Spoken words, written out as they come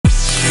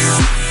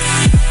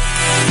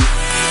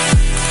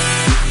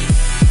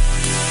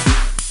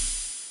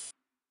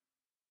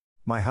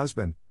My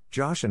husband,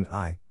 Josh, and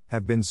I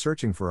have been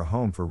searching for a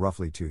home for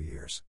roughly 2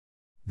 years.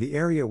 The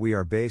area we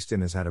are based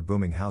in has had a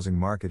booming housing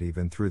market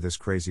even through this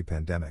crazy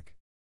pandemic.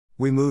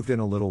 We moved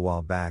in a little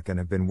while back and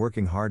have been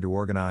working hard to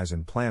organize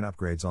and plan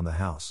upgrades on the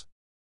house.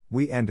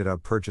 We ended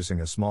up purchasing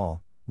a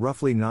small,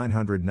 roughly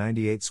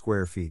 998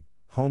 square feet,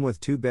 home with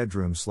 2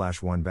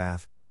 bedrooms/1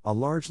 bath, a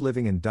large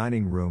living and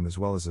dining room as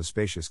well as a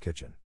spacious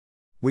kitchen.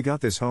 We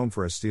got this home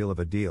for a steal of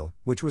a deal,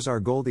 which was our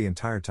goal the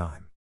entire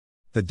time.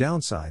 The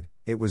downside,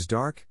 it was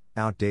dark,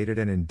 outdated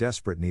and in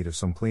desperate need of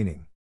some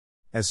cleaning.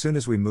 As soon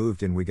as we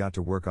moved in we got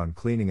to work on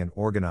cleaning and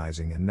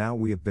organizing, and now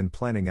we have been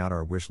planning out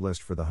our wish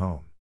list for the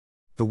home.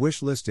 The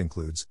wish list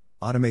includes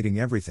automating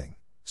everything,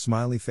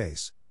 smiley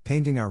face,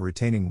 painting our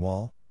retaining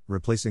wall,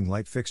 replacing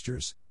light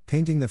fixtures,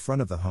 painting the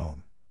front of the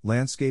home,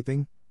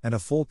 landscaping, and a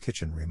full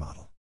kitchen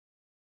remodel.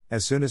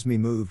 As soon as we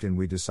moved in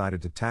we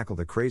decided to tackle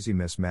the crazy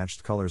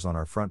mismatched colors on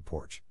our front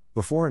porch.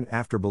 Before and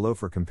after below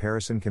for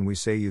comparison, can we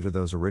say you to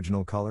those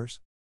original colors?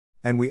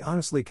 And we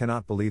honestly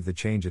cannot believe the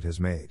change it has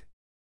made.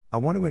 I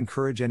want to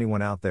encourage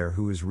anyone out there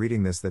who is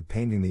reading this that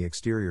painting the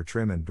exterior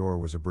trim and door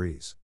was a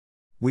breeze.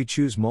 We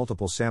choose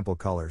multiple sample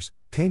colors,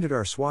 painted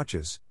our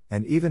swatches,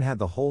 and even had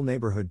the whole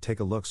neighborhood take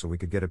a look so we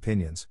could get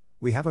opinions.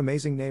 We have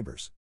amazing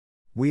neighbors.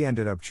 We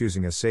ended up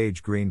choosing a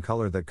sage green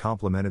color that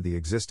complemented the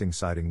existing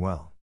siding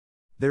well.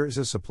 There is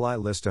a supply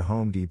list to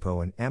Home Depot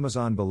and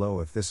Amazon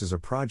below if this is a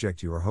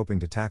project you are hoping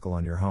to tackle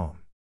on your home.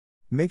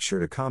 Make sure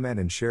to comment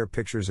and share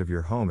pictures of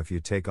your home if you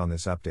take on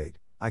this update.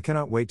 I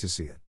cannot wait to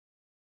see it.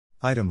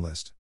 Item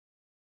list.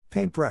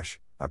 Paintbrush,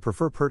 I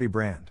prefer Purdy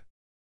brand.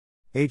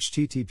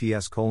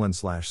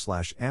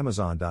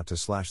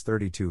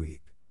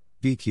 https://amazon.to/32eep.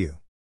 BQ.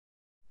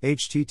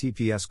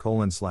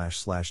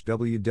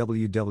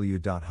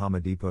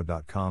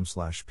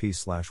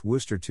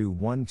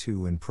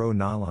 https://www.homedepot.com/p/worcester212 in pro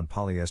nylon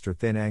polyester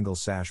thin angle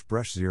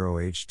brush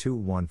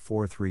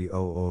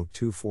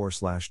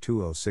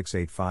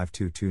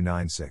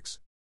 0h21430024/2068522296.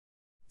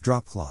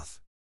 Drop cloth.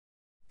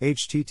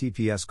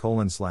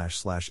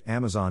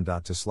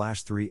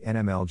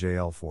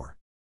 https://amazon.to/3nmljl4.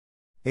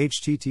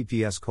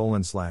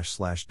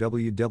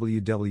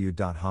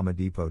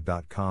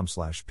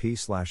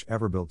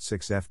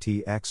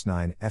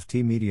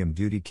 https://www.homedepot.com/p/everbuilt6ftx9ft medium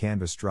duty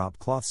canvas drop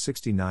cloth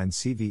 69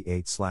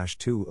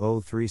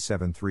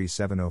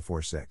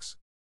 CV8/2037374046.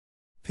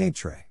 Paint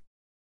tray.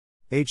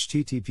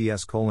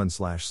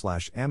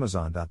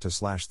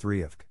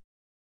 https://amazon.to/3ifk.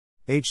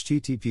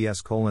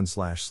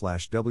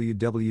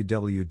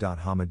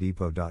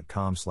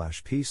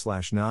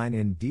 https://www.homedepot.com/p/9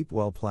 in deep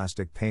well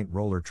plastic paint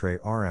roller tray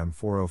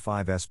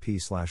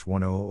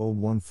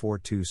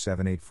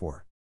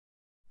RM405SP/100142784.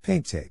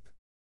 Paint tape.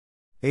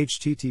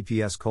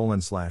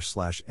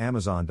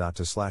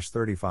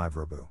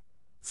 https://amazon.to/35robu.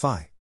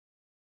 Phi.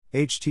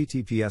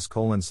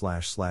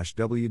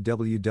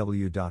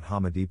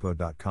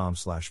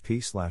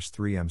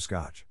 https://www.homedepot.com/p/3m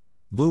scotch.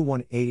 Blue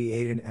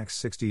 188 in X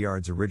 60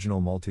 yards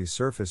original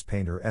multi-surface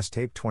painter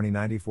S-Tape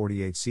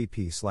 209048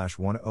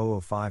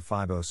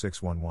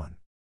 CP/100550611.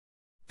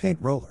 Paint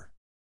roller.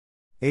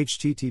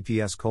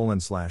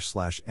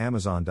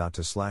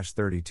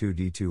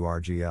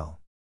 https://amazon.to/32d2rgl.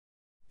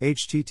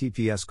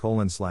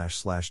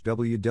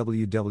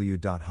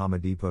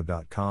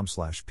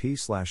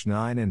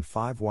 https://www.homedepot.com/p/9 and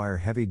 5-wire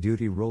heavy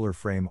duty roller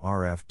frame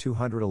RF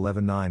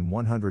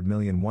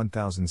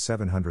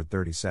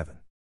 21191001737.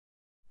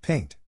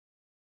 Paint.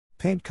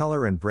 Paint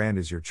color and brand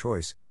is your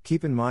choice.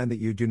 Keep in mind that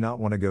you do not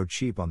want to go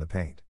cheap on the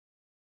paint.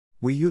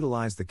 We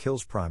utilize the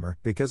Kills Primer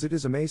because it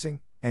is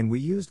amazing, and we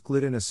used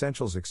Glidden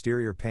Essentials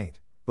exterior paint,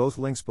 both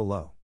links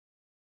below.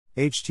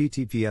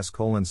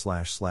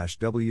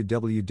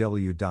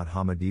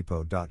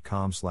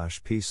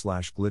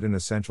 https://www.homedepot.com/p/Glidden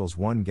Essentials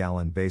 1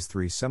 gallon base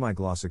 3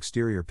 semi-gloss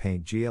exterior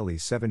paint GLE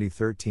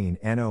 7013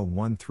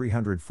 NO1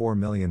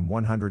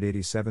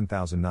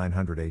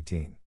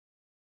 304187918.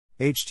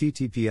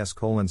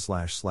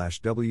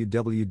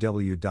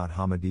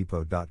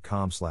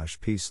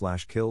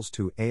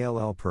 https://www.homedepot.com/p/kills2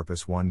 all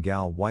purpose 1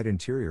 gal white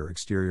interior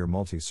exterior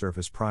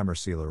multi-surface primer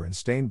sealer and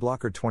stain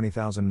blocker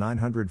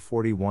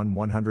 20941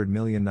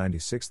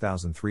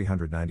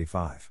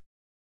 100,096,395.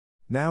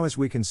 Now as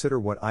we consider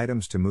what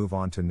items to move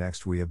on to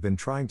next, we have been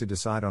trying to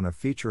decide on a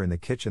feature in the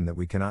kitchen that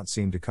we cannot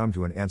seem to come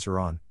to an answer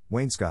on: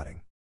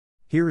 wainscoting.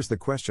 Here is the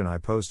question I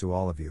pose to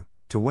all of you: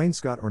 to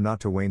wainscot or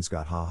not to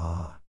wainscot? Ha ha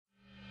ha.